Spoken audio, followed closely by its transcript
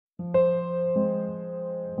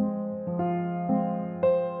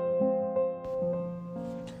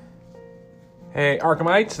Hey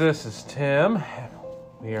Arkhamites, this is Tim.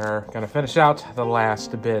 We are going to finish out the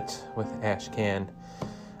last bit with Ashcan.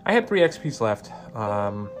 I had 3 XPs left.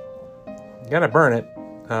 Gonna burn it,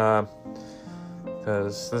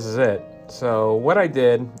 because this is it. So what I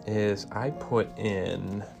did is I put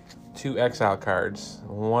in 2 exile cards.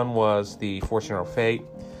 One was the Fortune or Fate.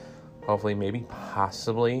 Hopefully, maybe,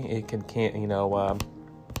 possibly, it can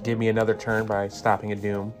give me another turn by stopping a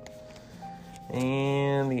Doom.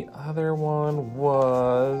 And the other one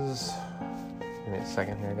was... Give me a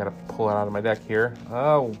second here. I gotta pull it out of my deck here.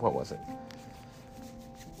 Oh, what was it?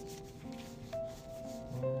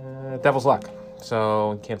 Devil's Luck.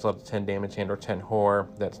 So, cancel up to 10 damage and or 10 horror.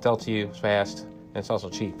 That's dealt to you, it's fast, and it's also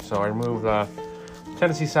cheap. So I removed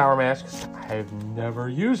Tennessee Sour Mash because I've never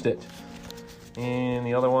used it. And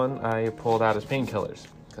the other one I pulled out as Painkillers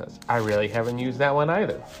because I really haven't used that one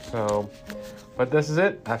either. So... But this is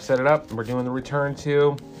it. I've set it up. We're doing the return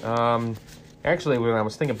to. Actually, when I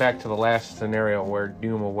was thinking back to the last scenario where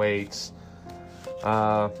Doom awaits,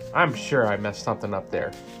 I'm sure I messed something up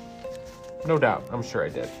there. No doubt. I'm sure I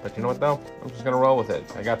did. But you know what, though? I'm just going to roll with it.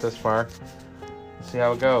 I got this far. Let's see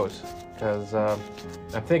how it goes. Because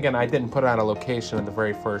I'm thinking I didn't put it on a location in the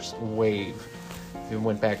very first wave. I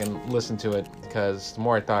went back and listened to it. Because the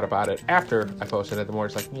more I thought about it after I posted it, the more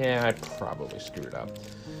it's like, yeah, I probably screwed it up.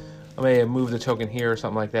 I may have moved the token here or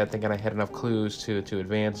something like that, thinking I had enough clues to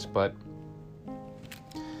advance, but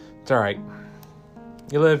it's alright.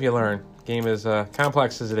 You live, you learn. Game is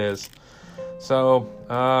complex as it is. So,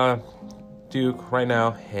 Duke right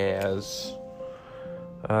now has...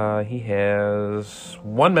 he has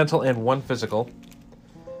 1 mental and 1 physical.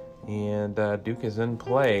 And Duke is in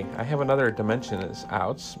play. I have another dimension that's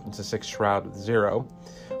out. It's a 6 Shroud with 0.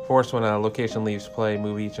 Force when a location leaves play,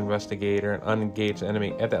 move each investigator and unengaged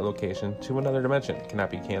enemy at that location to another dimension. It cannot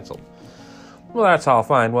be canceled. Well, that's all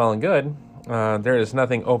fine, well and good. There is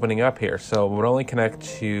nothing opening up here, so it would only connect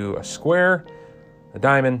to a square, a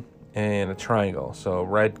diamond, and a triangle. So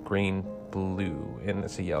red, green, blue, and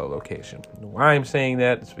it's a yellow location. Why I'm saying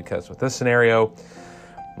that is because with this scenario,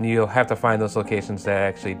 you'll have to find those locations that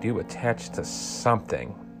actually do attach to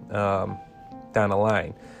something down the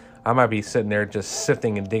line. I might be sitting there just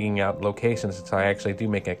sifting and digging out locations until I actually do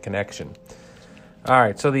make a connection.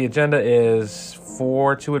 Alright, so the agenda is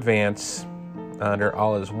 4 to advance under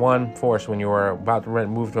all is 1 force when you are about to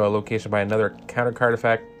move to a location by another counter card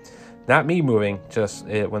effect. Not me moving, just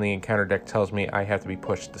when the encounter deck tells me I have to be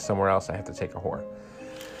pushed to somewhere else, I have to take a horror.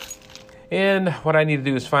 And what I need to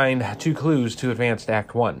do is find 2 clues to advance to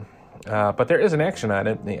Act 1. But there is an action on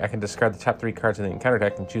it. I can discard the top 3 cards in the encounter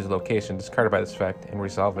deck and choose a location discarded by this effect and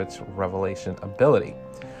resolve its revelation ability.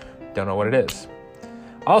 Don't know what it is.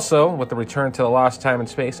 Also, with the return to the lost time and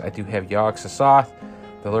space, I do have Yogg-Sothoth,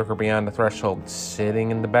 the Lurker Beyond the Threshold, sitting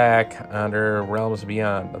in the back under Realms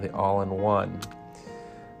Beyond, the all-in-one.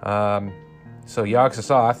 So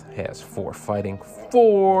Yogg-Sothoth has 4 fighting,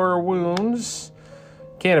 4 wounds.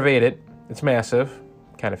 Can't evade it. It's massive.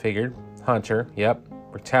 Kind of figured. Hunter, yep.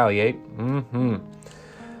 Retaliate.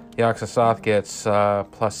 Yogg-Sothoth gets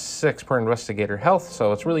plus 6 per investigator health,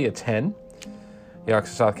 so it's really a 10.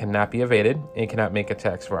 Yogg-Sothoth cannot be evaded and cannot make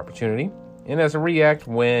attacks of opportunity. And as a react,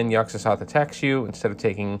 when Yogg-Sothoth attacks you, instead of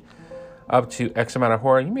taking up to X amount of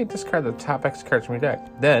horror, you may discard the top X cards from your deck.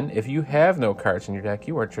 Then, if you have no cards in your deck,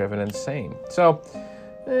 you are driven insane. So,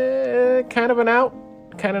 kind of an out,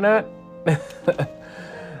 kind of not.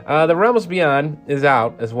 The Realms Beyond is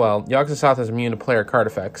out as well. Yogg-Sothoth is immune to player card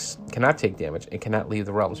effects, cannot take damage, and cannot leave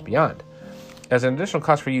the Realms Beyond. As an additional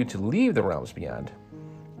cost for you to leave the Realms Beyond,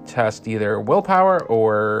 test either Willpower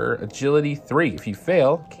or Agility 3. If you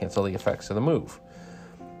fail, cancel the effects of the move.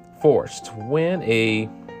 Forced. When a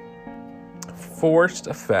forced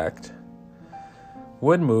effect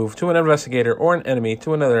would move to an investigator or an enemy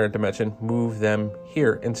to another dimension, move them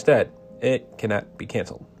here instead. It cannot be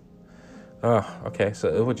canceled. Oh, okay,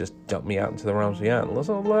 so it would just dump me out into the Realms Beyond.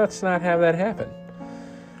 Let's not have that happen.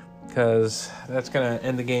 Because that's going to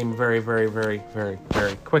end the game very, very, very, very,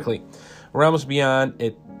 very quickly. Realms Beyond,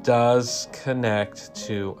 it does connect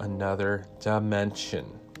to another dimension.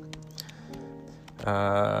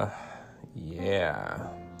 Yeah,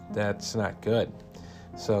 that's not good.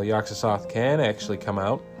 So Yogg-Sothoth can actually come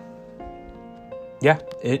out. Yeah,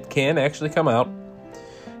 it can actually come out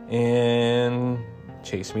and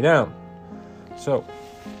chase me down. So,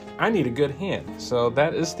 I need a good hand. So,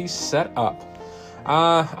 that is the setup.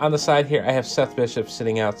 On the side here, I have Seth Bishop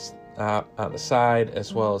sitting out on the side,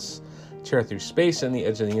 as well as Tear Through Space and the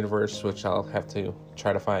Edge of the Universe, which I'll have to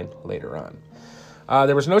try to find later on.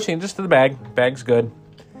 There was no changes to the bag. Bag's good.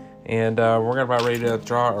 And we're about ready to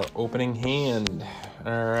draw our opening hand.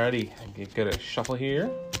 Alrighty, I get a shuffle here.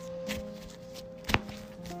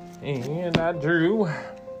 And I drew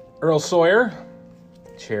Earl Sawyer,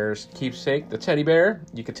 Chair's Keepsake, the Teddy Bear,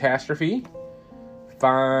 Eucatastrophe,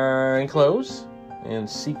 Fine Clothes, and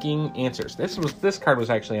Seeking Answers. This card was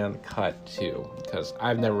actually on the cut too, because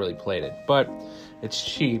I've never really played it, but it's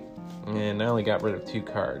cheap, and I only got rid of 2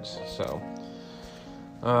 cards. So,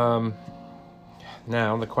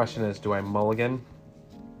 now the question is, do I mulligan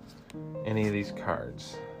any of these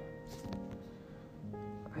cards?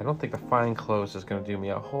 I don't think the Fine Clothes is going to do me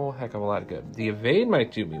a whole heck of a lot of good. The Evade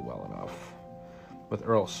might do me well enough with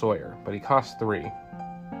Earl Sawyer, but he costs 3.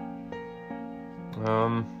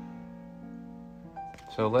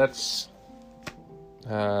 So let's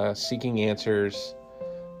Seeking Answers,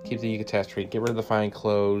 keep the Eucatastrophe, get rid of the Fine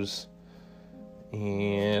Clothes,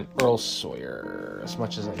 and Earl Sawyer. As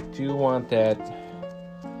much as I do want that,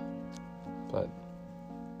 but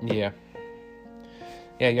yeah.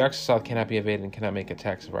 Yeah, Yarks Assault cannot be evaded and cannot make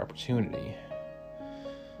attacks of opportunity.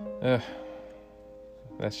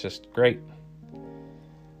 That's just great.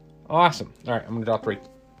 Awesome. Alright, I'm going to draw 3.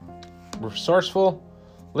 Resourceful,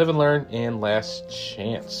 Live and Learn, and Last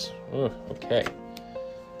Chance. Okay.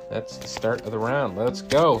 That's the start of the round. Let's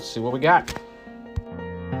go. See what we got.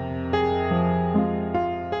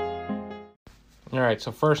 Alright,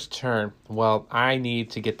 so first turn. Well, I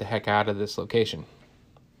need to get the heck out of this location.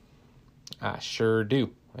 I sure do.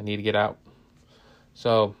 I need to get out.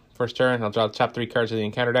 So, first turn, I'll draw the top 3 cards of the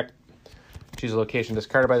encounter deck. Choose a location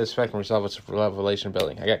discarded by this effect and resolve its revelation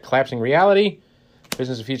building. I got Collapsing Reality,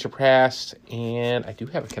 Business of Future Past, and I do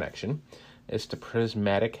have a connection. It's to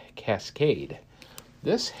Prismatic Cascade.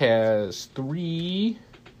 This has 3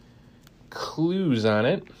 clues on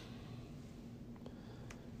it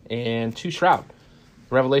and 2 Shroud.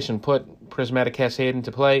 Revelation, put Prismatic Cascade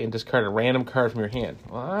into play and discard a random card from your hand.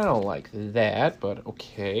 Well, I don't like that, but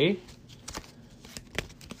okay.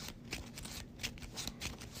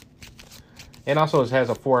 And also it has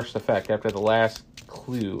a forced effect. After the last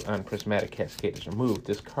clue on Prismatic Cascade is removed,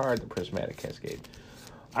 discard the Prismatic Cascade.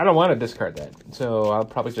 I don't want to discard that, so I'll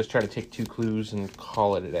probably just try to take 2 clues and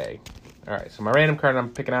call it a day. Alright, so my random card I'm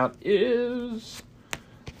picking out is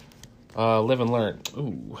Live and Learn.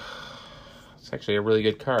 Ooh, it's actually a really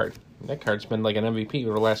good card. That card's been like an MVP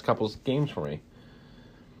over the last couple of games for me.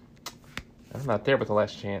 I'm not there with the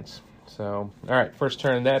Last Chance. So, alright, first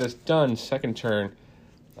turn, that is done. Second turn,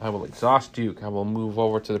 I will exhaust Duke. I will move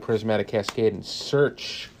over to the Prismatic Cascade and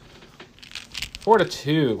search. 4 to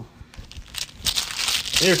 2.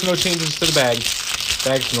 There's no changes to the bag.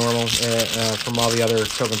 Bag's normal from all the other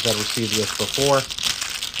tokens that received this before.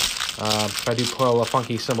 If I do pull a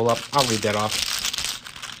funky symbol up, I'll read that off.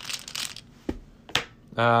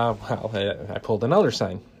 Well, I pulled an Elder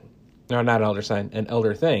Sign. No, not an Elder Sign, an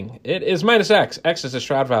Elder Thing. It is -X. X is the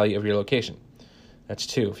shroud value of your location. That's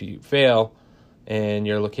 2. If you fail and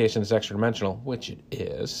your location is extra dimensional, which it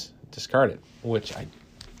is, discard it. Which I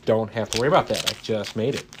don't have to worry about that. I just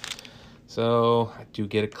made it. So I do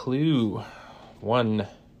get a clue. One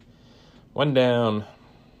down.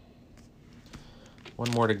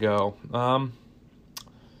 1 more to go. I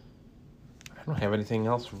don't have anything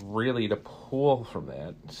else really to pull from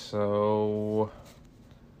that. So,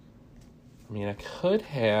 I mean, I could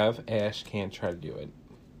have Ashcan try to do it.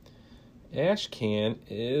 Ashcan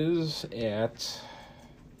is at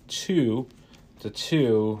 2 to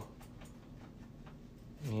 2.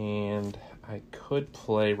 And I could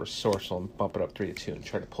play Resourceful and bump it up 3 to 2 and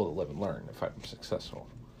try to pull the Live and Learn if I'm successful.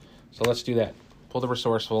 So let's do that. Pull the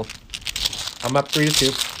Resourceful. I'm up 3 to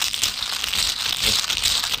 2.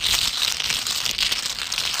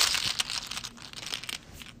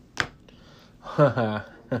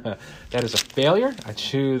 That is a failure.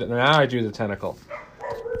 Now I drew the Tentacle.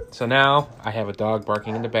 So now I have a dog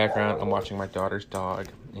barking in the background. I'm watching my daughter's dog,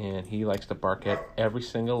 and he likes to bark at every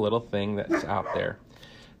single little thing that's out there.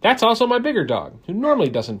 That's also my bigger dog, who normally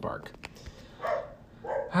doesn't bark.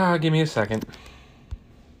 Give me a second.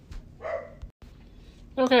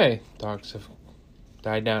 Okay, dogs have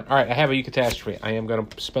died down. All right, I have a Eucatastrophe. I am going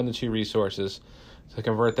to spend the 2 resources to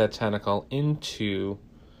convert that Tentacle into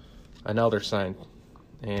an Elder Sign.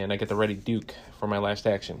 And I get the Ready Duke for my last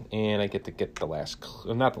action. And I get to get the last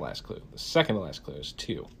clue. Not the last clue. The second to last clue is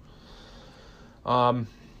 2. And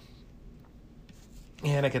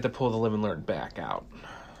I get to pull the Live and Learn back out.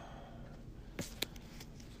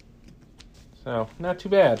 So, not too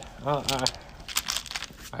bad.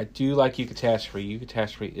 I do like Eucatastrophe.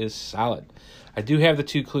 Eucatastrophe is solid. I do have the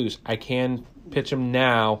 2 clues. I can pitch them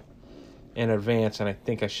now in advance, and I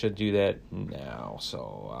think I should do that now.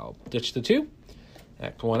 So, I'll ditch the 2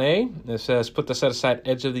 Act 1A. It says, put the set-aside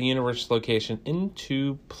Edge of the Universe location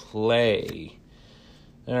into play.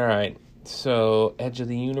 All right. So, Edge of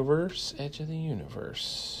the Universe. Edge of the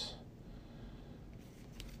Universe.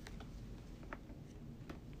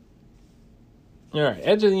 All right.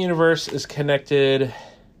 Edge of the Universe is connected.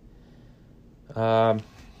 Let's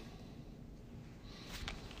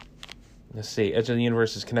see. Edge of the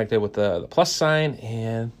Universe is connected with the plus sign,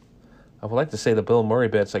 and I would like to say the Bill Murray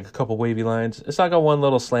bit's like a couple wavy lines. It's like a one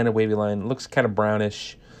little slanted wavy line. It looks kind of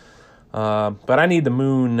brownish. But I need the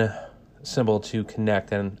moon symbol to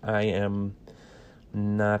connect, and I am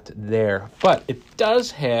not there. But it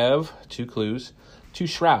does have 2 clues to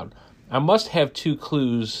Shroud. I must have 2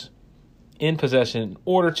 clues in possession in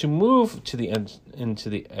order to move to the end, into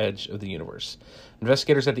the Edge of the Universe.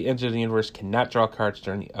 Investigators at the Edge of the Universe cannot draw cards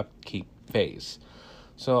during the upkeep phase.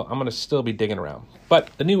 So I'm going to still be digging around.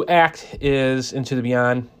 But the new act is Into the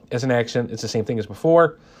Beyond. As an action, it's the same thing as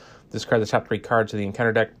before. Discard the top 3 cards of the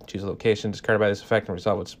encounter deck. Choose a location discarded by this effect and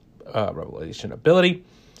resolve its revelation ability.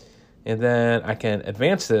 And then I can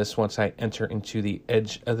advance this once I enter into the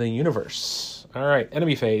Edge of the Universe. All right,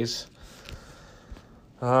 enemy phase.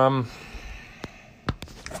 I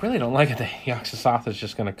really don't like it that Yog-Sothoth is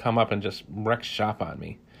just going to come up and just wreck shop on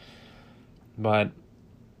me. But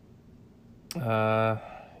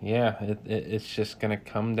yeah, it's just going to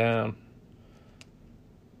come down.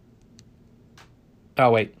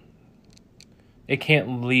 Oh, wait. It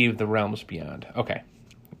can't leave the realms beyond. Okay.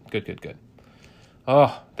 Good.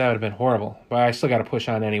 Oh, that would have been horrible. But I still got to push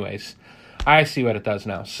on anyways. I see what it does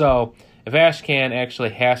now. So, if Ashcan actually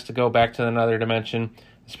has to go back to another dimension,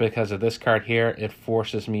 it's because of this card here. It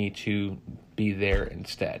forces me to be there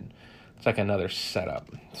instead. It's like another setup.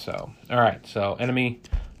 So, alright. So, enemy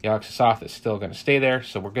Yog-Sothoth is still going to stay there.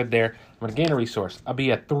 So, we're good there. I'm going to gain a resource. I'll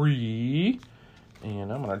be at 3.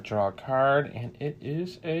 And I'm going to draw a card, and it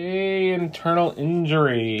is a internal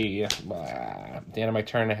injury. At the end of my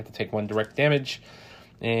turn, I have to take 1 direct damage,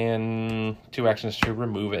 and 2 actions to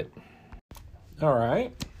remove it. All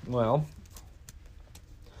right. Well,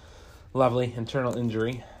 lovely internal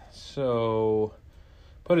injury. So,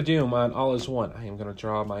 put a doom on All Is One. I am going to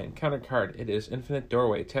draw my encounter card. It is Infinite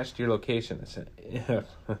Doorway, attached to your location. It's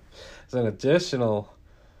an additional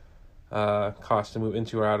cost to move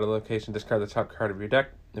into or out of the location. Discard the top card of your deck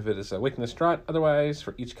if it is a weakness, draw it. Otherwise,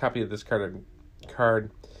 for each copy of this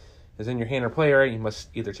card is in your hand or play area, you must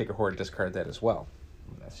either take a horror or discard that as well.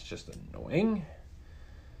 That's just annoying.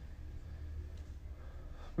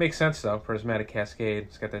 Makes sense though. Prismatic Cascade.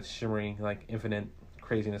 It's got that shimmery, like infinite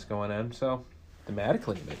craziness going on. So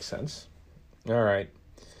thematically it makes sense. All right.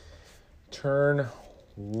 Turn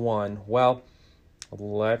 1. Well,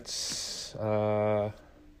 let's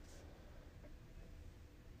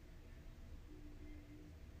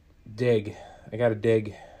dig. I gotta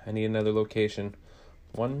dig. I need another location.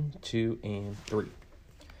 1, 2, and 3.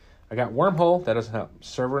 I got Wormhole. That doesn't help.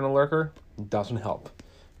 Server and a Lurker doesn't help.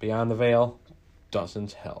 Beyond the Veil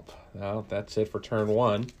doesn't help. Well, that's it for turn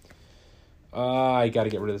 1. I got to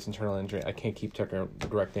get rid of this internal injury. I can't keep taking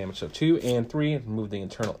direct damage. So 2 and 3, remove the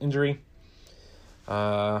internal injury.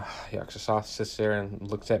 Yog-Sothoth sits there and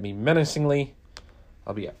looks at me menacingly.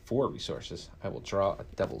 I'll be at 4 resources. I will draw a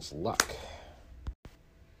Devil's Luck.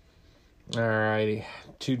 Alrighty.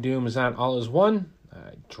 2 dooms on All Is One.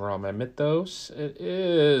 I draw my Mythos. It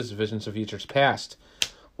is Visions of Futures Past.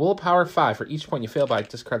 Willpower 5. For each point you fail by,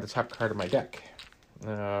 discard the top card of my deck.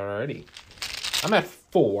 Alrighty. I'm at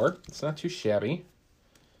 4. It's not too shabby.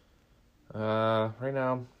 Right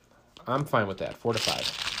now, I'm fine with that. 4 to 5.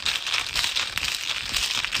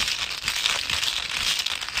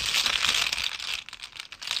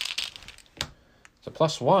 It's a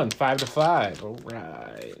 +1. 5 to 5.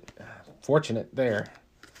 Alright. Fortunate there.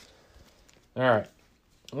 Alright.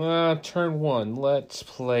 Turn 1. Let's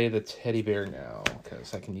play the teddy bear now,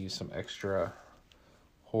 because I can use some extra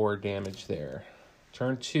horror damage there.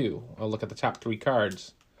 Turn 2. I'll look at the top 3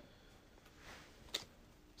 cards.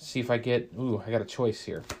 See if I get... Ooh, I got a choice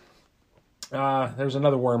here. There's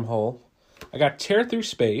another Wormhole. I got Tear Through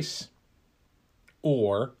Space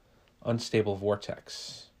or Unstable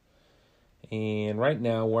Vortex. And right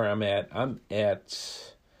now where I'm at...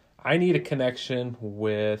 I need a connection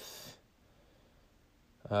with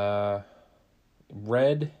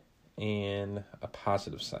red and a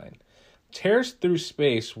positive sign. Tears Through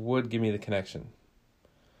Space would give me the connection,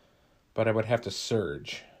 but I would have to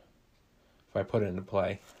surge if I put it into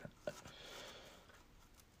play.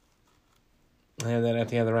 And then at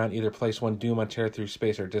the end of the round, either place 1 Doom on Tear Through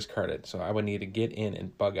Space or discard it. So I would need to get in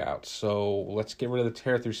and bug out. So let's get rid of the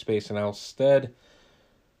Tear Through Space, and I'll instead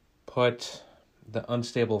put the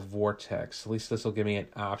unstable vortex. At least this will give me an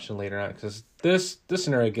option later on, because this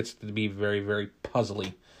scenario gets to be very, very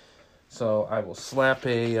puzzly. So I will slap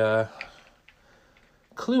a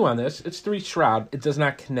clue on this. It's 3 Shroud. It does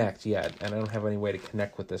not connect yet, and I don't have any way to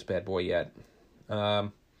connect with this bad boy yet.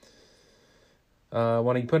 When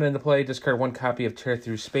you put it into play, discard 1 copy of Tear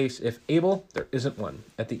Through Space. If able, there isn't one.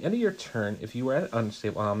 At the end of your turn, if you were at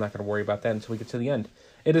unstable... Well, I'm not going to worry about that until we get to the end.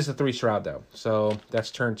 It is a 3 Shroud, though. So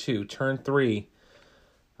that's turn 2. Turn 3.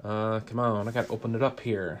 Come on, I got to open it up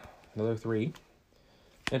here. Another 3.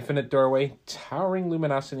 Infinite Doorway, Towering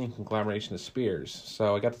Luminosity, and Conglomeration of Spears.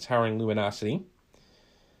 So I got the Towering Luminosity.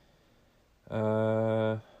 It's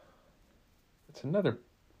another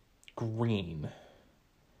green.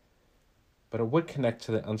 But it would connect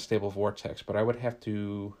to the unstable vortex, but I would have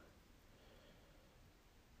to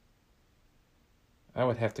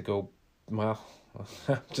go, well,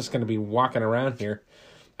 I'm just going to be walking around here.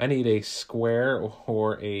 I need a square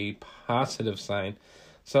or a positive sign.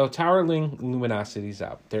 So Towering Luminosity's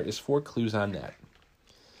out. There is 4 clues on that.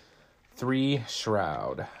 3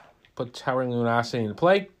 Shroud. Put Towering Luminosity into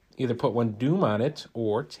play. Either put 1 Doom on it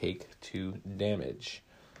or take 2 damage.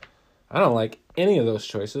 I don't like any of those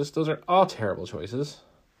choices. Those are all terrible choices.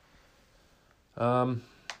 Let's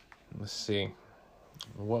see.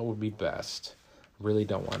 What would be best? Really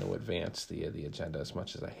don't want to advance the agenda as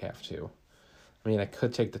much as I have to. I mean, I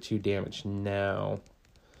could take the 2 damage now,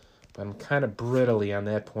 but I'm kind of brittly on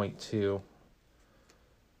that point too.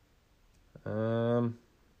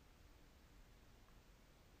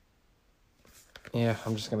 Yeah,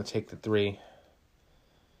 I'm just going to take the 3.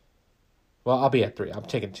 Well, I'll be at 3. I'm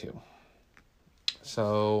taking 2.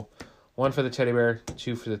 So, 1 for the teddy bear,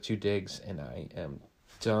 2 for the 2 digs, and I am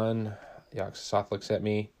done. Yogg-Sothoth looks at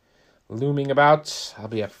me, looming about. I'll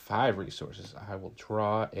be at 5 resources. I will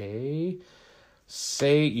draw a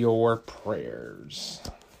Say Your Prayers.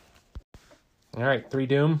 All right, 3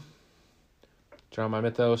 Doom. Draw my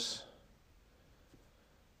Mythos.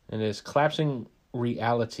 And it is Collapsing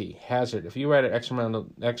Reality. Hazard. If you are at an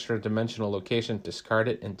extra dimensional location, discard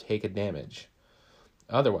it and take a damage.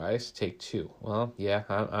 Otherwise, take 2. Well, yeah,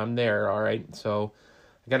 I'm there. All right, so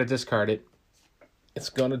I got to discard it. It's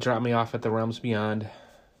going to drop me off at the Realms Beyond.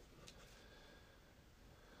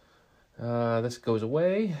 This goes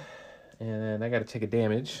away, and I got to take a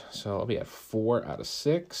damage. So I'll be at 4 out of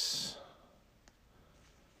 6.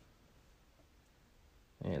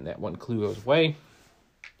 And that 1 clue goes away.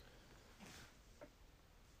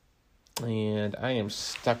 And I am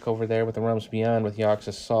stuck over there with the Realms Beyond with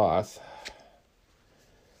Yogg-Sothoth.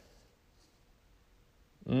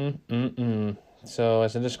 So,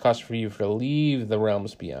 as a additional cost for you to leave the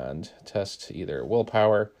Realms Beyond, test either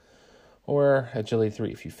Willpower or Agility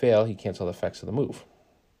 3. If you fail, he cancels the effects of the move.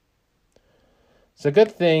 It's a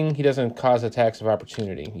good thing he doesn't cause attacks of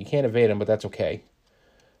opportunity. You can't evade him, but that's okay.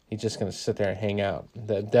 He's just going to sit there and hang out.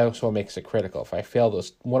 That's what makes it critical. If I fail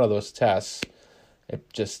one of those tests,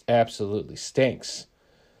 it just absolutely stinks.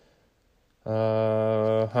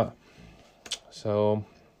 So,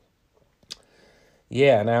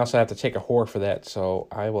 yeah, and I also have to take a horror for that, so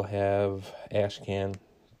I will have Ashcan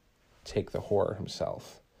take the horror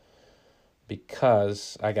himself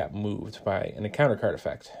because I got moved by an encounter card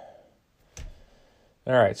effect.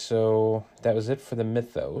 All right, so that was it for the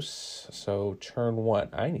Mythos. So turn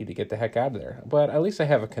 1, I need to get the heck out of there, but at least I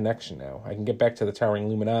have a connection now. I can get back to the Towering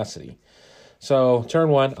Luminosity. So turn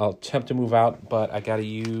 1, I'll attempt to move out, but I got to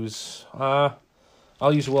use, I'll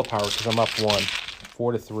use Willpower because I'm up 1,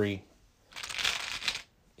 4 to 3.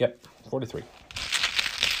 Yep, 4 to 3.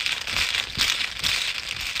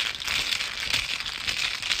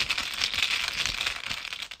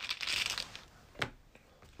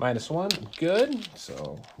 -1, good.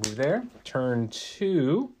 So move there. Turn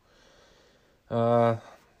 2. The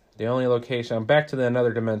only location, I'm back to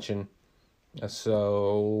another dimension.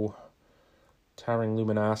 So Towering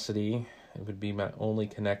Luminosity, it would be my only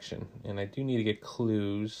connection. And I do need to get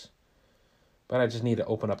clues, but I just need to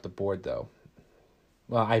open up the board though.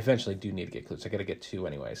 Well, I eventually do need to get clues. I got to get 2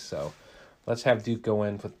 anyways. So let's have Duke go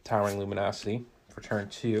in with Towering Luminosity for turn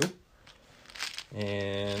 2.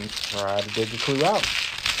 And try to dig the clue out.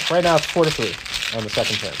 Right now it's 4 to 3 on the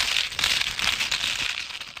second turn.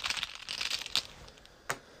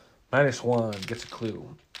 -1 gets a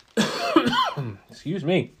clue. Excuse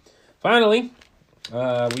me. Finally,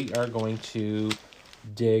 we are going to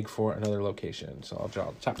dig for another location. So I'll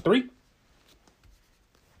draw the top 3.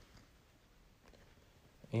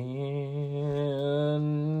 And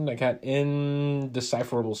I got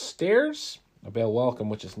Indecipherable Stairs, a Bale Welcome,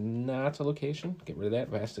 which is not a location. Get rid of that.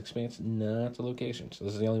 Vast Expanse, not a location. So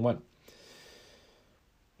this is the only one.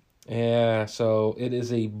 Yeah, so it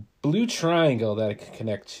is a blue triangle that I can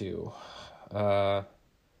connect to. But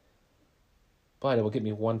it will get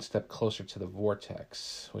me one step closer to the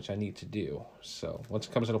vortex, which I need to do. So once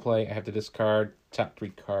it comes into play, I have to discard top 3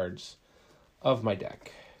 cards of my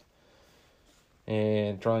deck.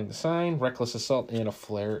 And drawing the sign, Reckless Assault, and a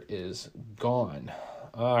Flare is gone.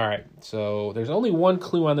 All right, so there's only one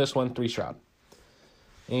clue on this one, 3 Shroud.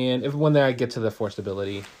 And when I get to the forced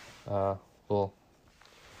ability, we'll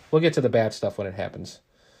get to the bad stuff when it happens.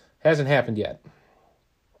 Hasn't happened yet.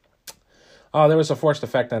 Oh, there was a forced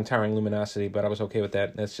effect on Towering Luminosity, but I was okay with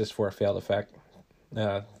that. That's just for a failed effect.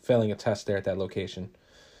 Failing a test there at that location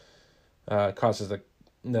causes the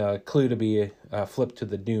clue to be flipped to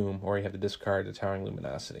the Doom, or you have to discard the Towering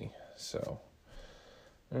Luminosity. So,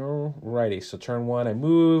 alrighty. So turn 1, I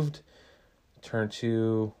moved. Turn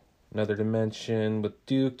 2, another dimension with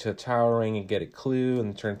Duke to Towering and get a clue.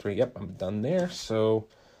 And turn 3, yep, I'm done there. So,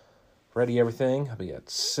 ready everything. I'll be at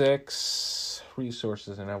 6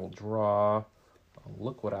 resources, and I will draw.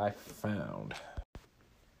 Look what I found.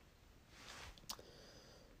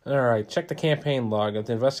 All right, check the campaign log. If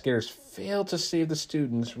the investigators fail to save the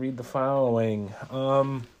students, read the following.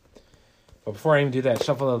 But before I even do that,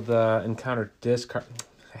 shuffle the encounter discard.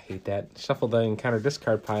 I hate that. Shuffle the encounter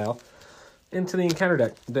discard pile into the encounter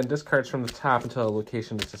deck. Then discards from the top until a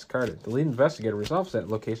location is discarded. The lead investigator resolves that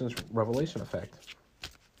location's revelation effect.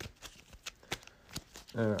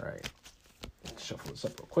 All right. Shuffle this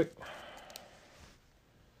up real quick.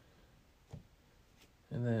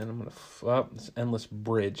 And then I'm going to flop this Endless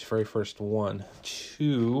Bridge, very first one.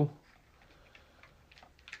 2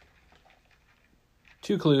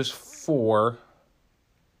 clues, 4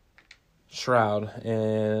 Shroud.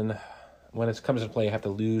 And when it comes into play, I have to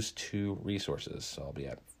lose 2 resources. So I'll be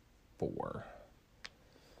at 4.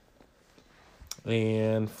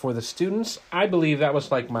 And for the students, I believe that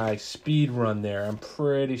was like my speed run there. I'm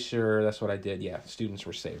pretty sure that's what I did. Yeah, students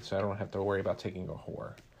were saved, so I don't have to worry about taking a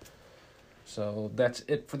whore. So that's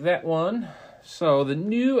it for that one. So the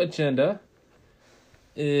new agenda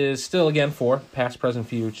is still, again, 4, past, present,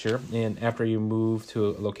 future. And after you move to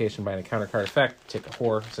a location by an encounter card effect, take a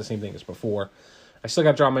whore. It's the same thing as before. I still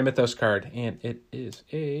got to draw my Mythos card, and it is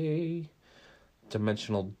a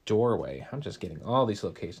Dimensional Doorway. I'm just getting all these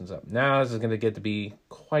locations up. Now this is going to get to be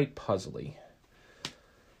quite puzzly.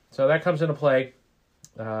 So that comes into play.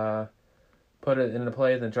 Put it into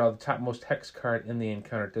play, then draw the topmost hex card in the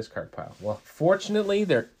encounter discard pile. Well, fortunately,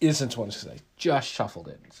 there isn't one because I just shuffled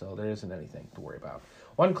it. So there isn't anything to worry about.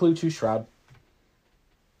 1 clue, 2 Shroud.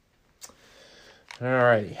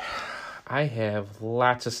 Alrighty. I have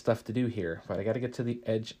lots of stuff to do here, but I got to get to the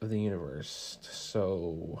edge of the universe.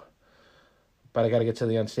 But I got to get to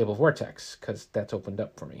the unstable vortex, because that's opened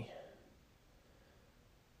up for me.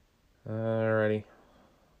 Alrighty.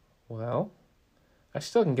 Well, I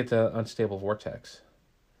still can get to unstable vortex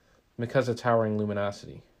because of Towering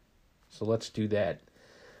Luminosity. So let's do that.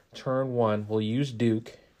 Turn 1, we'll use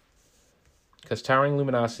Duke, because Towering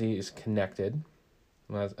Luminosity is connected.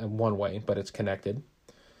 Well, in one way, but it's connected.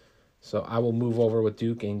 So I will move over with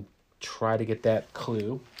Duke and try to get that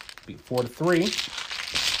clue. Be 4 to 3.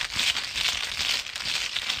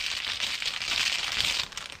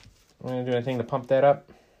 I'm going to do anything to pump that up.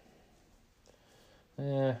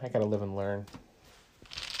 I got to live and learn.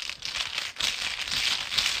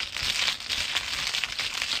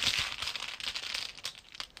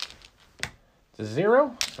 To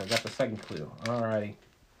 0, so I got the second clue. Alrighty.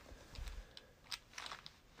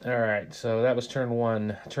 Alright, so that was turn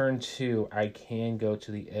 1. Turn 2, I can go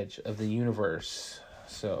to the edge of the universe.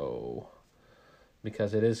 So,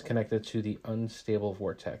 because it is connected to the unstable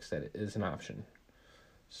vortex, that is an option.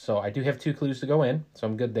 So I do have 2 clues to go in, so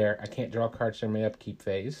I'm good there. I can't draw cards during my upkeep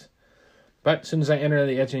phase. But as soon as I enter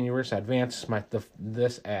the edge of the universe, I advance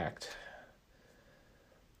this act.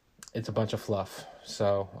 It's a bunch of fluff.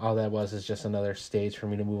 So all that was is just another stage for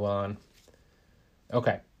me to move on.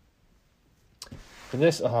 Okay. For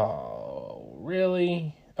this, oh,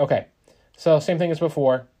 really? Okay. So same thing as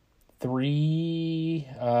before. 3,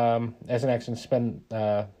 as an action,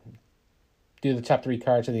 do the top 3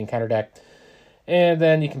 cards of the encounter deck. And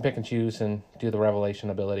then you can pick and choose and do the revelation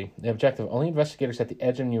ability. The objective, only investigators at the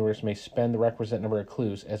edge of the universe may spend the requisite number of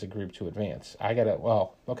clues as a group to advance.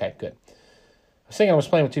 Okay, good. I was thinking I was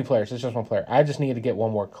playing with 2 players. It's just 1 player. I just need to get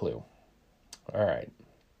 1 more clue. All right.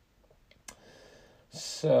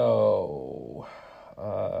 So,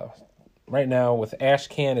 right now with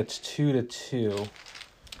Ashcan, it's 2 to 2.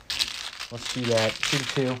 Let's do that. 2 to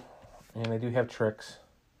 2. And I do have tricks.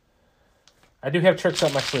 I do have tricks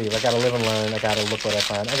up my sleeve. I gotta live and learn. I gotta look what I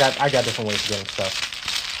find. I got different ways of getting stuff.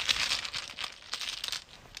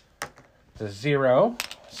 to 0.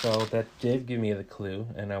 So that did give me the clue,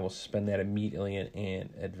 and I will spend that immediately in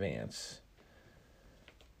advance.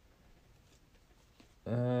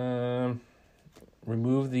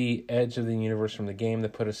 Remove the edge of the universe from the game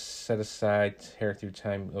that put a set aside tear through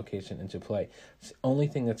time location into play. It's the only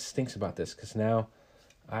thing that stinks about this, because now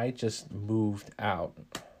I just moved out.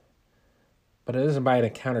 But it doesn't buy an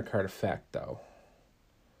encounter card effect, though.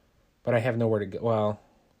 But I have nowhere to go. Well,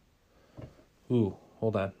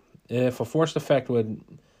 hold on. If a forced effect would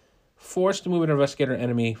force to move an investigator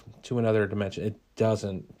enemy to another dimension, it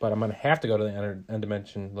doesn't. But I'm going to have to go to the end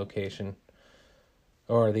dimension location.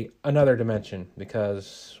 Or another dimension,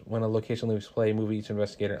 because when a location leaves play, move each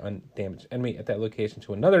investigator undamaged enemy at that location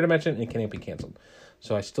to another dimension, and it can't be canceled.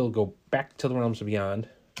 So I still go back to the Realms of Beyond.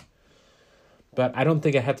 But I don't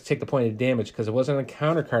think I have to take the point of damage, because it wasn't a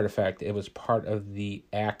counter card effect. It was part of the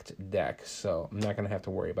Act deck, so I'm not going to have to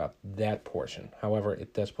worry about that portion. However,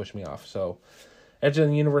 it does push me off. So Edge of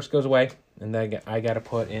the Universe goes away, and then I got to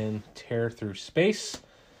put in Tear Through Space.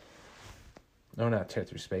 No, not Tear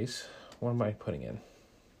Through Space. What am I putting in?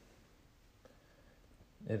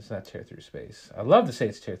 It's not Tear Through Space. I love to say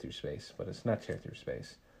it's Tear Through Space, but it's not Tear Through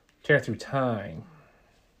Space. Tear Through Time.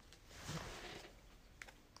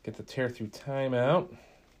 Get the Tear Through Time out.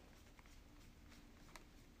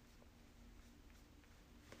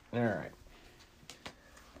 All right.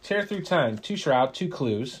 Tear Through Time. 2 Shroud, 2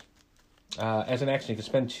 clues. As an action, you can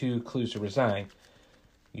spend 2 clues to resign.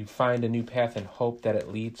 You find a new path and hope that it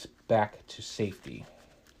leads back to safety.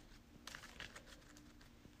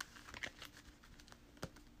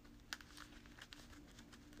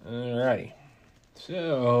 Alrighty,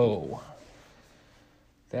 so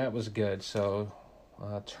that was good. So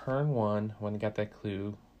turn 1, when I got that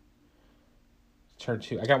clue. Turn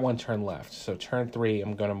 2, I got 1 turn left. So turn 3,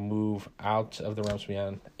 I'm going to move out of the Realms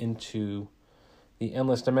Beyond into the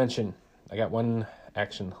Endless Dimension. I got 1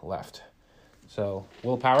 action left. So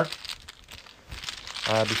willpower.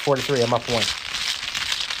 Before to 3, I'm up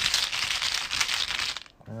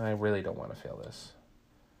 1. I really don't want to fail this.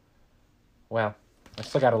 Well, I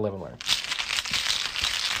still got to live and learn.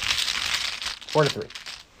 4 to 3.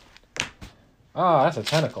 Oh, that's a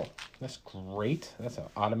tentacle. That's great. That's an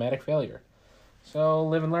automatic failure. So,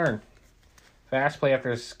 live and learn. Fast play after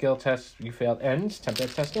a skill test you failed ends. Tempt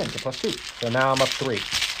that test in. Get +2. So now I'm up 3.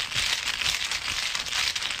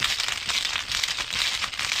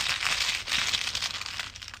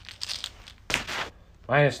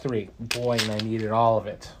 -3. Boy, and I needed all of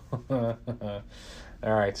it.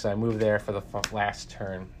 Alright, so I move there for the last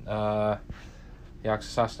turn.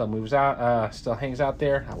 Yaxasaw still moves out, still hangs out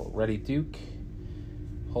there. I will ready Duke.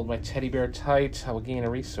 Hold my teddy bear tight. I will gain a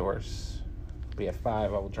resource. Be at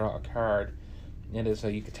 5. I will draw a card. It is a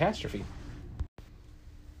Eucatastrophe.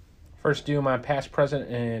 First Doom on past, present,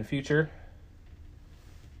 and future.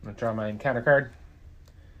 I'm going to draw my encounter card.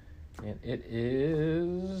 And it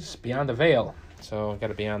is Beyond the Veil. So I've got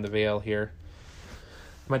a Beyond the Veil here.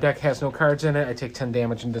 My deck has no cards in it. I take 10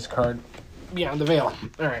 damage and discard Beyond the Veil.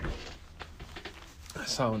 Alright.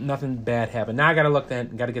 So nothing bad happened. Now I gotta look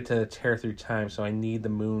then. Gotta get to Tear Through Time, so I need the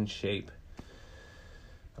moon shape.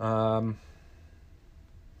 And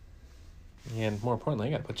more importantly,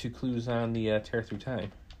 I gotta put 2 clues on the Tear Through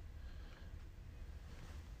Time.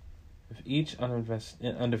 If each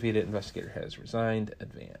undefeated investigator has resigned,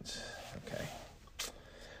 advance. Okay.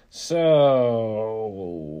 So,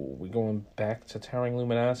 we're going back to Towering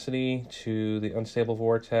Luminosity, to the Unstable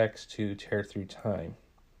Vortex, to Tear Through Time.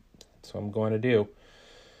 So I'm going to do.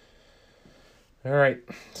 Alright,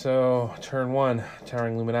 so turn 1,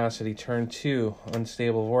 Towering Luminosity. Turn 2,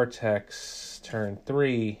 Unstable Vortex. Turn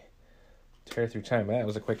 3, Tear Through Time. That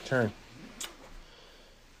was a quick turn.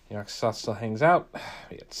 Yaxasaw still hangs out.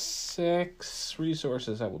 We got 6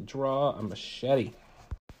 resources. I will draw a machete.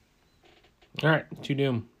 Alright, 2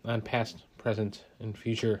 Doom on past, present, and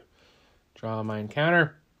future. Draw my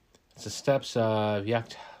encounter. It's the steps of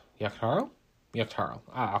Yaktarl? Yaktarl.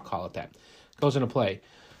 I'll call it that. Goes into play.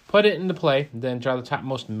 Put it into play, then draw the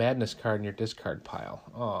topmost Madness card in your discard pile.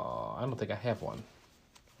 Oh, I don't think I have one.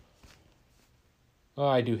 Oh,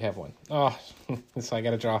 I do have one. Oh, so I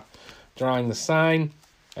got to draw. Drawing the sign.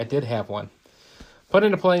 I did have one. Put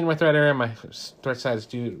into play in my threat area. My threat size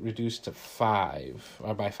is reduced to 5,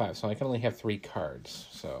 or by 5. So I can only have 3 cards.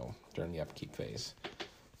 So during the upkeep phase.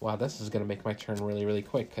 Wow, this is going to make my turn really, really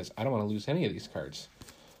quick because I don't want to lose any of these cards.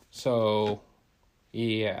 So,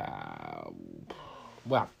 yeah.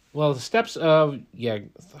 Well, the steps of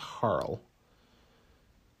Harl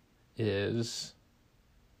is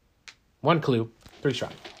 1 clue, 3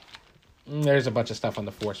 shot. There's a bunch of stuff on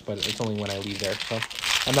the force, but it's only when I leave there, so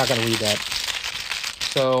I'm not going to read that.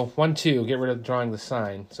 So 1-2, get rid of drawing the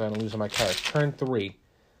sign, so I don't lose on my card. Turn 3,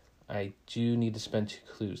 I do need to spend 2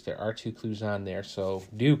 clues. There are 2 clues on there, so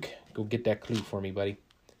Duke, go get that clue for me, buddy.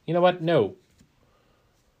 You know what? No.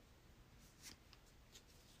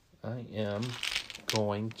 I am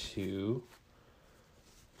going to...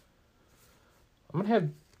 I'm going to have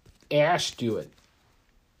Ash do it.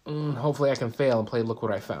 Hopefully I can fail and play Look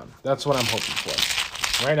What I Found. That's what I'm hoping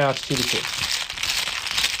for. Right now it's 2-2.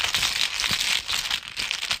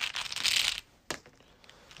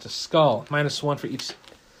 It's a skull. -1 for each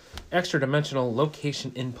extra dimensional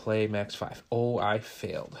location in play, max 5. Oh, I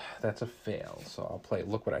failed. That's a fail. So I'll play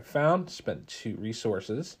Look What I Found, spend 2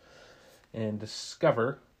 resources, and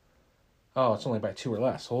discover... Oh, it's only by 2 or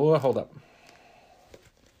less. Oh, hold up.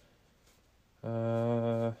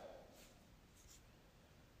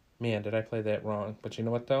 Man, did I play that wrong? But you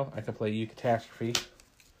know what, though? I can play Eucatastrophe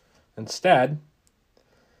instead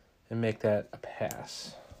and make that a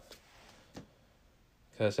pass.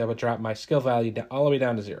 Because that would drop my skill value all the way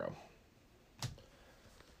down to 0.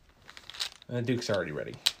 And Duke's already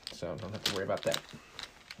ready, so I don't have to worry about that.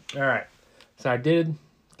 All right. So I did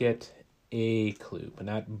get a clue, but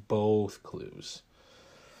not both clues.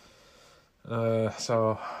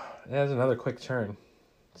 So that's another quick turn.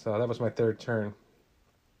 So that was my 3rd turn.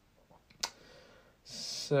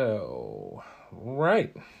 So,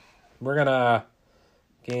 right. We're going to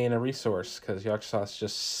gain a resource because Yogg-Sothoth's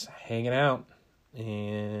just hanging out.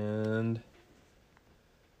 And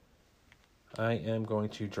I am going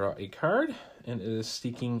to draw a card, and it is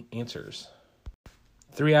Seeking Answers.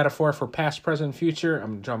 3 out of 4 for past, present, future. I'm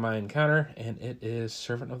going to draw my encounter, and it is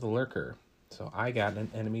Servant of the Lurker. So I got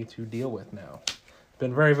an enemy to deal with now.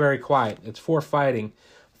 Been very, very quiet. It's 4 fighting,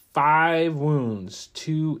 5 wounds,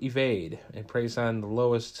 2 evade. It preys on the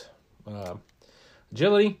lowest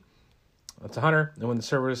agility. It's a hunter, and when the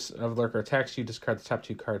Servant of the Lurker attacks you, discard the top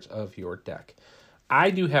 2 cards of your deck. I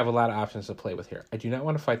do have a lot of options to play with here. I do not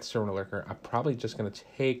want to fight the Servant of the Lurker. I'm probably just going to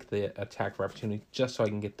take the attack for opportunity just so I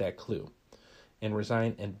can get that clue. And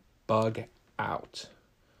resign and bug out.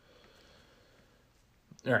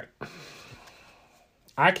 All right.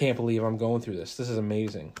 I can't believe I'm going through this. This is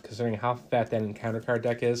amazing, considering how fat that encounter card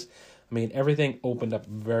deck is. I mean, everything opened up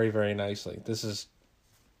very, very nicely. This is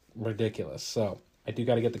ridiculous. So, I do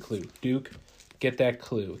got to get the clue. Duke, get that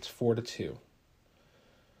clue. It's 4-2. Am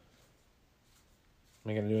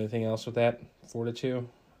I going to do anything else with that? 4-2?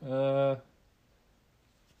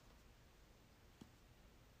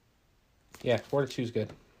 Yeah, 4-2 is good.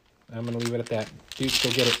 I'm going to leave it at that. Duke, go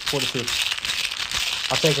get it.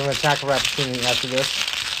 4-2. I'll take an attack of opportunity after this.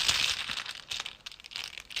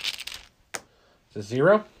 It's a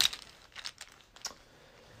 0.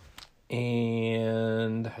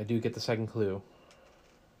 And I do get the second clue.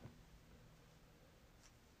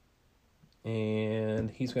 And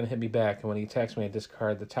he's going to hit me back. And when he attacks me, I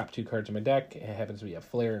discard the top 2 cards of my deck. It happens to be a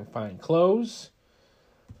Flare and Fine Clothes.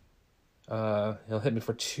 He'll hit me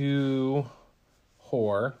for 2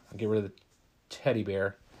 Whore. I'll get rid of the teddy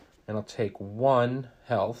bear. And I'll take 1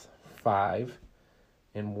 health, 5,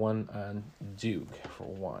 and 1 on Duke for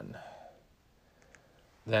 1.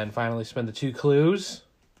 Then finally spend the 2 clues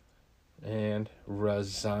and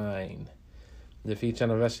resign. If each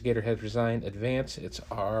investigator has resigned, advance, it's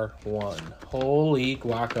R1. Holy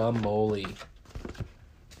guacamole.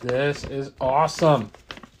 This is awesome.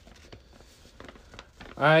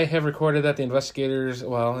 I have recorded that the investigators,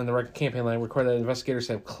 well, in the record campaign line, recorded that investigators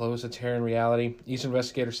have closed the Terran reality. Each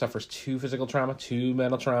investigator suffers 2 physical trauma, 2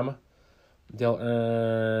 mental trauma. They'll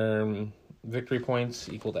earn victory points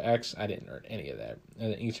equal to X. I didn't earn any of that.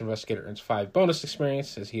 And each investigator earns 5 bonus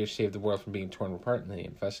experience as he has saved the world from being torn apart, and the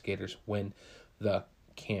investigators win the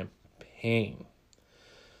campaign.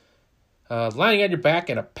 Lying on your back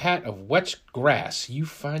in a pat of wet grass, you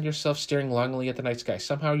find yourself staring longingly at the night sky.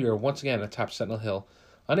 Somehow you are once again atop Sentinel Hill,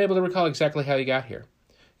 unable to recall exactly how you got here.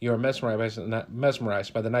 You are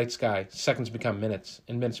mesmerized by the night sky. Seconds become minutes,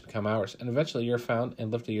 and minutes become hours, and eventually you are found and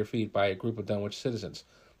lifted to your feet by a group of Dunwich citizens.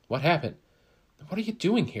 What happened? What are you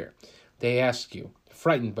doing here? They ask you,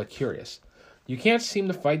 frightened but curious. You can't seem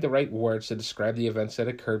to find the right words to describe the events that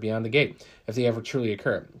occurred beyond the gate, if they ever truly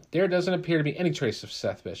occurred. There doesn't appear to be any trace of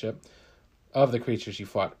Seth Bishop, of the creatures you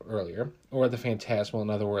fought earlier, or the phantasmal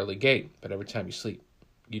and otherworldly gate, but every time you sleep,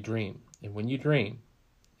 you dream. And when you dream,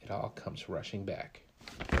 it all comes rushing back.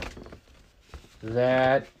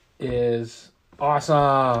 That is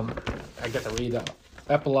awesome. I get to read the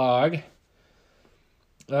epilogue.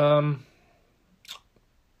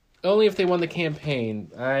 Only if they won the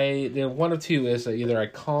campaign. One of 2 is that either I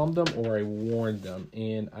calmed them or I warned them,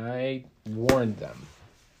 and I warned them.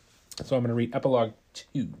 So I'm going to read epilogue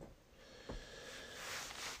 2.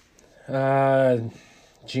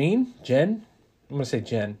 Jen? I'm going to say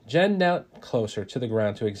Jen. Jen knelt closer to the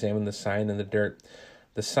ground to examine the sign in the dirt.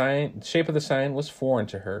 The shape of the sign was foreign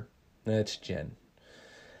to her. It's Jen.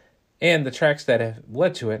 And the tracks that had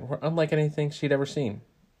led to it were unlike anything she'd ever seen.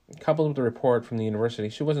 Coupled with the report from the university,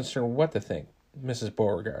 she wasn't sure what to think. Mrs.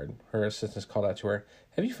 Beauregard, her assistant, called out to her.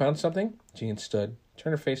 Have you found something? Jean stood,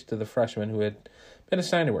 turned her face to the freshman who had been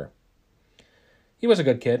assigned to her. He was a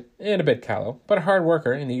good kid, and a bit callow, but a hard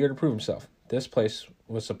worker and eager to prove himself. This place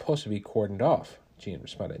was supposed to be cordoned off, Jean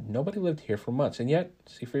responded. Nobody lived here for months, and yet,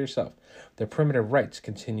 see for yourself, their primitive rites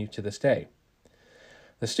continue to this day.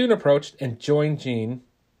 The student approached and joined Jean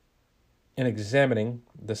in examining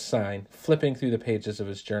the sign, flipping through the pages of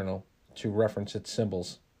his journal to reference its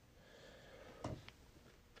symbols.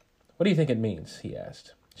 What do you think it means? He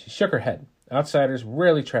asked. She shook her head. Outsiders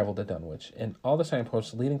rarely traveled to Dunwich, and all the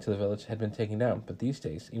signposts leading to the village had been taken down, but these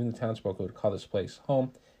days, even the townsfolk who would call this place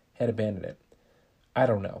home had abandoned it. I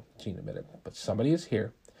don't know, Jean admitted, but somebody is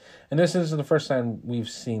here, and this isn't the first time we've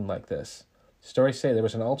seen like this. Stories say there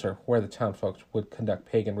was an altar where the townsfolk would conduct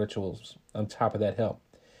pagan rituals on top of that hill.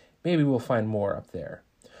 Maybe we'll find more up there.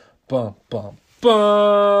 Bum, bum,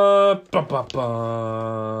 bum, bum, bum,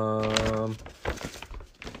 bum.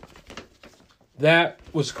 That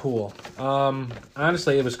was cool.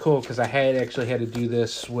 Honestly, it was cool because I actually had to do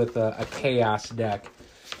this with a chaos deck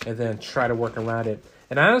and then try to work around it.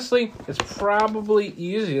 And honestly, it's probably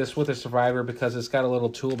easiest with a survivor because it's got a little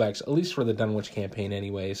toolbox, at least for the Dunwich campaign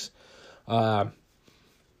anyways. I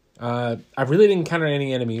really didn't encounter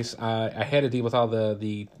any enemies. I had to deal with all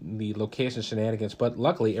the location shenanigans, but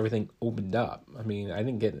luckily everything opened up. I mean, I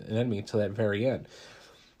didn't get an enemy until that very end.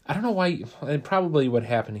 I don't know why, and probably what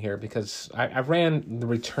happened here, because I ran the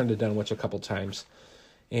Return to Dunwich a couple times,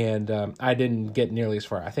 and I didn't get nearly as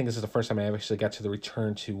far. I think this is the first time I actually got to the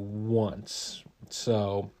Return to once.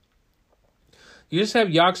 So, you just have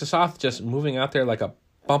Yogg-Sothoth just moving out there like a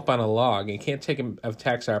bump on a log, and you can't take him of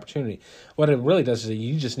tax opportunity. What it really does is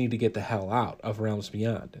you just need to get the hell out of Realms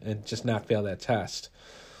Beyond and just not fail that test.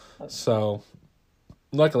 So,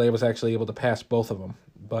 luckily I was actually able to pass both of them,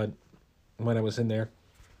 but when I was in there.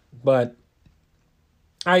 But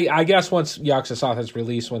I guess once Yogg-Sothoth is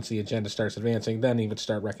released, once the agenda starts advancing, then he would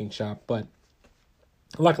start wrecking shop. But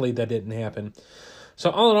luckily that didn't happen. So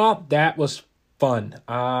all in all, that was fun.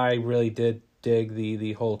 I really did dig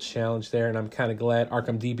the whole challenge there, and I'm kind of glad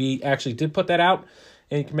Arkham DB actually did put that out,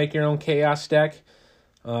 and you can make your own chaos deck.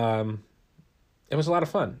 It was a lot of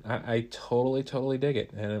fun. I totally dig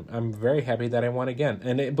it, and I'm very happy that I won again.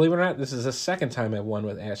 And believe it or not, this is the second time I've won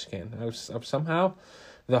with Ashcan. Somehow,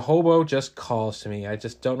 the hobo just calls to me. I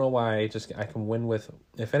just don't know why. I can win with,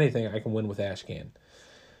 if anything, I can win with Ashcan.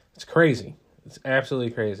 It's crazy. It's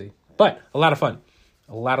absolutely crazy, but a lot of fun.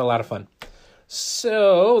 A lot of fun.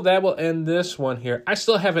 So that will end this one here. I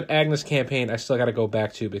still have an Agnes campaign I still got to go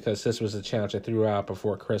back to because this was a challenge I threw out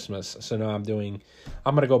before Christmas. So now I'm going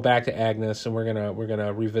to go back to Agnes, and we're going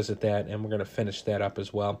to revisit that, and we're going to finish that up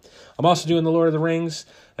as well. I'm also doing the Lord of the Rings,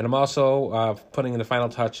 and I'm also putting in the final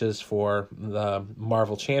touches for the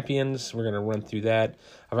Marvel Champions. We're going to run through that.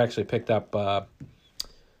 I've actually picked up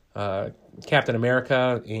Captain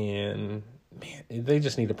America, and man, they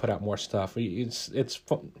just need to put out more stuff. It's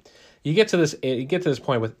fun. You get to this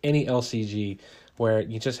point with any LCG where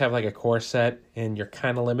you just have like a core set and you're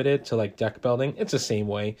kind of limited to like deck building. It's the same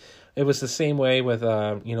way. It was the same way with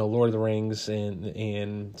Lord of the Rings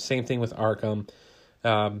and same thing with Arkham.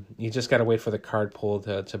 You just got to wait for the card pool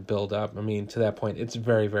to build up. I mean, to that point, it's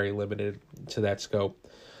very, very limited to that scope.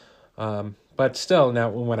 But still, now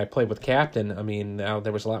when I played with Captain, I mean, now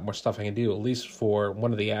there was a lot more stuff I can do, at least for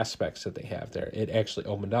one of the aspects that they have there. It actually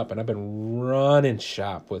opened up, and I've been running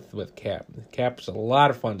shop with Cap. Cap's a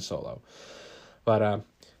lot of fun solo. But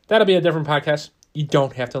that'll be a different podcast. You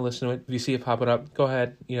don't have to listen to it. If you see it popping up, go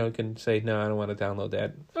ahead. You can say, no, I don't want to download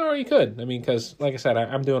that. Or you could. I mean, because, like I said,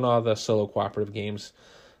 I'm doing all the solo cooperative games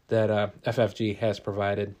that FFG has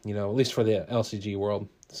provided, at least for the LCG world.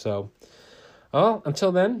 So... well,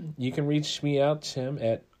 until then, you can reach me out, Tim,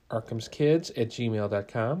 at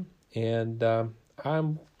arkhamskids@gmail.com. And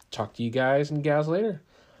I'll talk to you guys and gals later.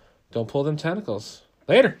 Don't pull them tentacles.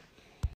 Later.